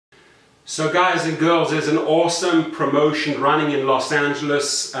So guys and girls, there's an awesome promotion running in Los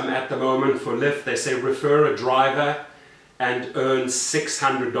Angeles at the moment for Lyft. They say refer a driver and earn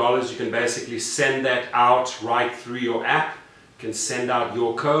 $600. You can basically send that out right through your app. You can send out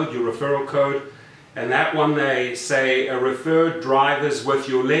your code, your referral code. And that one they say refer drivers with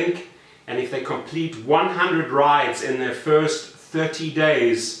your link. And if they complete 100 rides in their first 30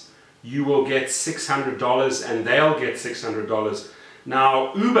 days, you will get $600 and they'll get $600.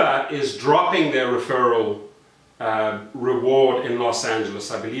 Now, Uber is dropping their referral reward in Los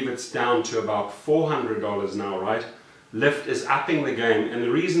Angeles. I believe it's down to about $400 now, right? Lyft is upping the game, and the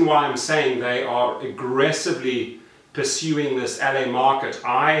reason why I'm saying they are aggressively pursuing this LA market.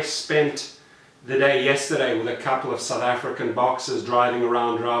 I spent the day yesterday with a couple of South African boxers driving them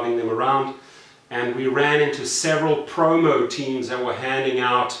around, and we ran into several promo teams that were handing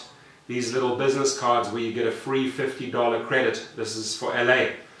out these little business cards where you get a free $50 credit. This is for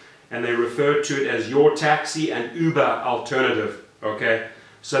LA. And they refer to it as your taxi and Uber alternative. Okay?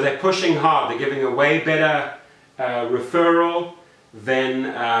 So they're pushing hard. They're giving a way better referral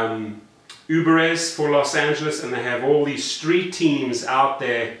than Uber is for Los Angeles. And they have all these street teams out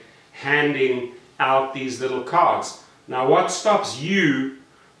there handing out these little cards. Now, what stops you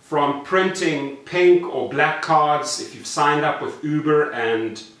from printing pink or black cards if you've signed up with Uber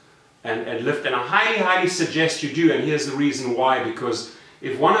and Lyft? And I highly suggest you do, and here's the reason why. Because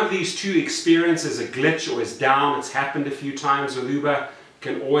if one of these two experiences a glitch or is down, it's happened a few times with Uber, you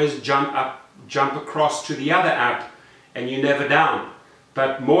can always jump across to the other app and you're never down.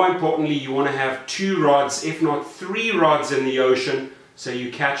 But more importantly, you want to have 2 rods, if not 3 rods in the ocean, so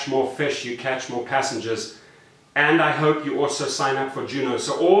you catch more fish, you catch more passengers. And I hope you also sign up for Juno.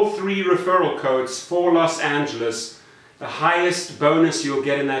 So all 3 referral codes for Los Angeles. The highest bonus you'll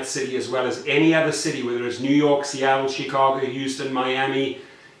get in that city, as well as any other city, whether it's New York, Seattle, Chicago, Houston, Miami,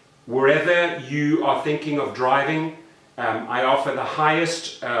 wherever you are thinking of driving, I offer the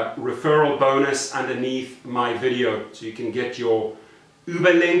highest referral bonus underneath my video. So you can get your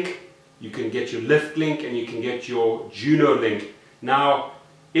Uber link, you can get your Lyft link, and you can get your Juno link. Now,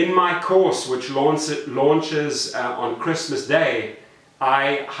 in my course, which launches on Christmas Day,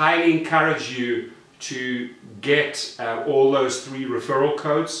 I highly encourage you to get all those 3 referral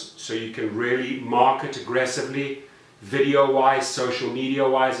codes so you can really market aggressively, video-wise, social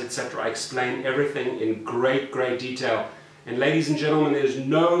media-wise, etc. I explain everything in great detail. And ladies and gentlemen, there's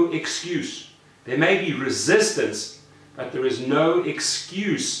no excuse. There may be resistance, but there is no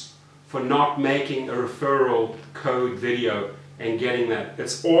excuse for not making a referral code video and getting that.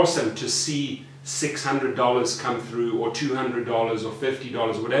 It's awesome to see $600 come through, or $200 or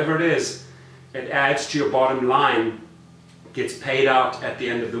 $50, whatever it is. It adds to your bottom line, gets paid out at the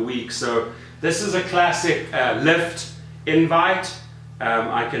end of the week. So this is a classic Lyft invite.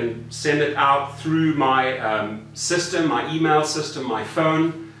 I can send it out through my system, my email system, my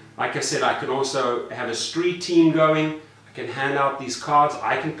phone. Like I said, I can also have a street team going. I can hand out these cards.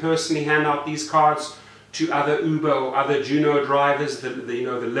 I can personally hand out these cards to other Uber or other Juno drivers, the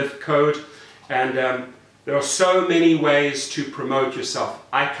Lyft code. And there are so many ways to promote yourself.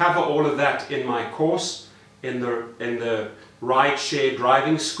 I cover all of that in my course, in the Rideshare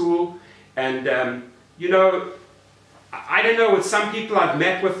driving school. And you know, I don't know, with some people I've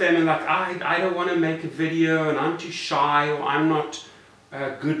met with them and like, I don't want to make a video and I'm too shy, or I'm not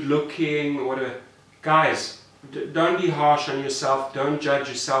good looking, or whatever. Guys, don't be harsh on yourself. Don't judge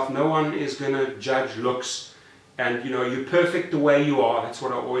yourself. No one is going to judge looks. And you know, you're perfect the way you are. That's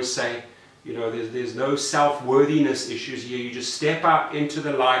what I always say. You know, there's no self-worthiness issues here. You just step up into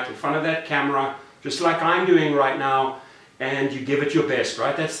the light in front of that camera, just like I'm doing right now, and you give it your best,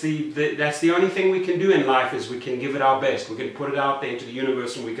 right? That's the only thing we can do in life, is we can give it our best. We can put it out there into the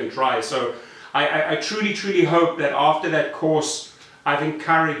universe and we can try. So I truly hope that after that course, I've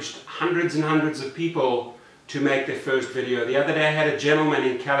encouraged hundreds and hundreds of people to make their first video. The other day I had a gentleman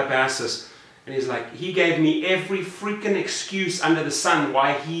in Calabasas, and he's like, he gave me every freaking excuse under the sun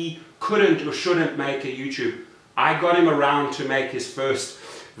why he couldn't or shouldn't make a YouTube. I got him around to make his first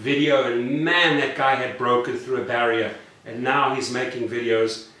video, and man, that guy had broken through a barrier, and now he's making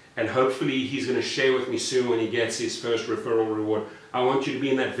videos, and hopefully he's going to share with me soon when he gets his first referral reward. I want you to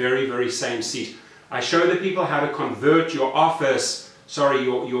be in that very same seat. I show the people how to convert your office,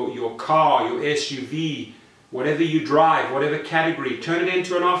 your car, your SUV, whatever you drive, whatever category, turn it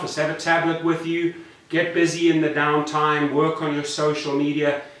into an office. Have a tablet with you, get busy in the downtime, work on your social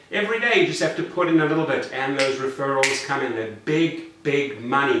media. Every day you just have to put in a little bit, and those referrals come in. They're big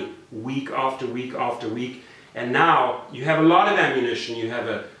money, week after week after week. And now you have a lot of ammunition. You have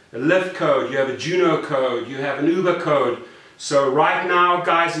a Lyft code, you have a Juno code, you have an Uber code. So right now,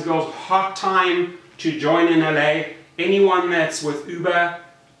 guys and girls, hot time to join in LA. Anyone that's with Uber,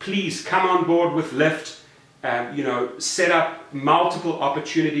 please come on board with Lyft. You know, set up multiple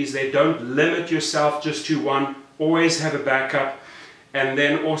opportunities there. Don't limit yourself just to one. Always have a backup. And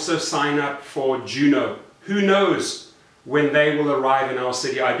then also sign up for Juno. Who knows when they will arrive in our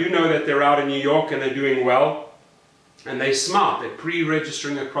city? I do know that they're out in New York and they're doing well. And they're smart. They're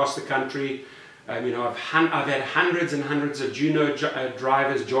pre-registering across the country. You know, I've had hundreds and hundreds of Juno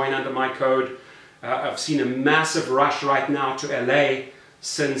drivers join under my code. I've seen a massive rush right now to LA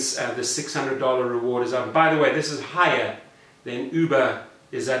since the $600 reward is up. By the way, this is higher than Uber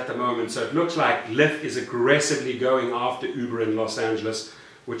is at the moment. So it looks like Lyft is aggressively going after Uber in Los Angeles,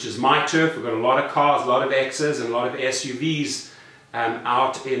 which is my turf. We've got a lot of cars, a lot of X's and a lot of SUVs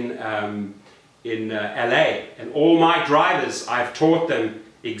out in LA. And all my drivers, I've taught them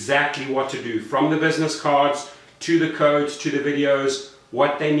exactly what to do, from the business cards to the codes to the videos,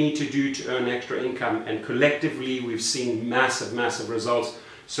 what they need to do to earn extra income. And collectively, we've seen massive, massive results.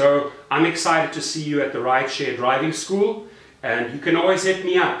 So I'm excited to see you at the Rideshare Driving School. And you can always hit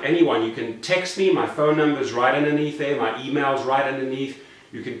me up, anyone. You can text me, my phone number is right underneath there, my email's right underneath.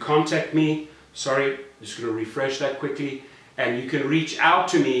 You can contact me. Sorry, I'm just going to refresh that quickly. And you can reach out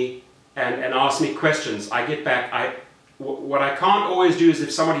to me and ask me questions. I get back. What I can't always do is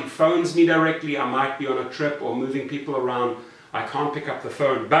if somebody phones me directly, I might be on a trip or moving people around, I can't pick up the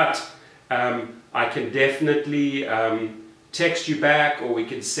phone. But I can definitely text you back, or we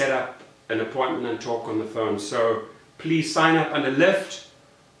can set up an appointment and talk on the phone. So please sign up under Lyft,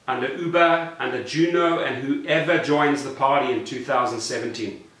 under Uber, under Juno, and whoever joins the party in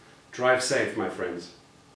 2017. Drive safe, my friends.